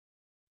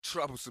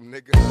Troublesome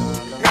nigga.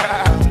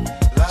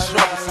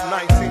 Troublesome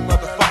 19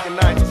 motherfucking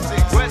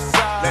 96.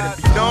 Let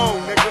it be known,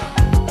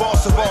 nigga.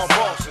 Boss of all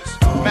bosses.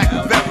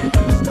 Machiavelli.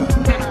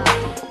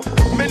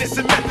 Menace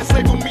and methods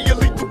label me a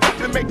lethal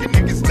weapon, making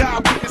niggas die,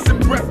 witness and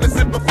breathless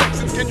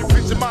imperfections. Can you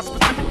picture my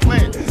specific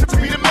plan? To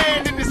be the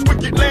man in this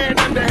wicked land,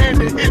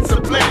 underhanded hits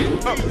a plan.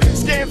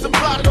 Scams are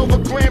plotted over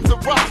grams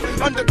of rocks.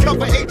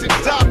 Undercover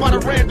agents die by the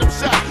random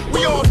shot.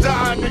 We all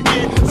die in the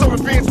end, so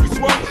advance we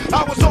smoke.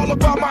 I was all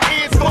about my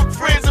ends, fuck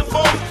friends and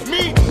foes.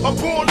 Me, a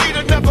born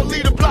leader, never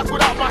lead a block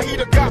without my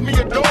heater. Got me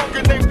a dog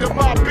and named him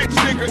my bitch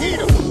nigga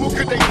heater. What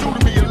could they do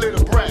to me, a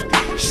little brat?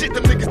 Shit,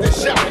 them niggas that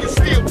shot me and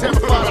still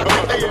terrified. I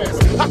beat their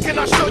ass. How can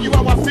I show you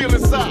how I feel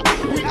inside?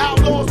 We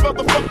outlaws,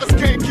 motherfuckers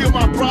can't kill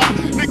my pride.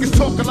 Niggas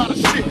talk a lot of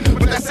shit,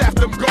 but that's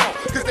after I'm gone.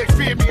 Cause they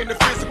fear me in the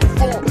physical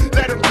form.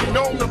 Let them be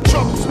known, I'm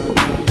troublesome.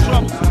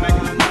 Troublesome,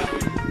 nigga.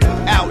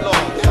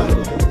 Outlaws.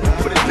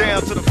 Put it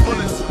down to the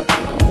fullest.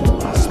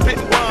 Spit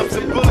rhymes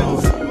and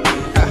bullets.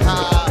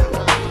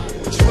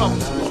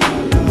 Troublesome.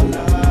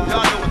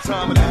 Y'all know what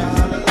time it is.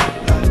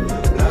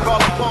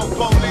 Call upon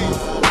police.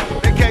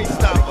 They can't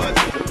stop us.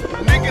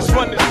 Niggas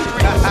run the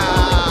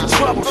streets.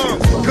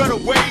 Troublesome. Gutter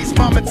ways,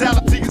 my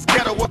mentality is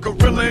ghetto. A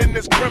gorilla in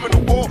this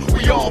criminal war.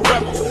 We all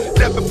rebels.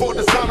 Death before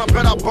design, I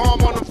bet I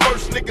bomb on them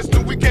first. Niggas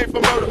knew we came for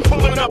murder.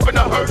 Pulling up in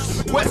a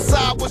hearse. West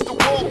side was the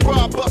war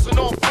cry, busting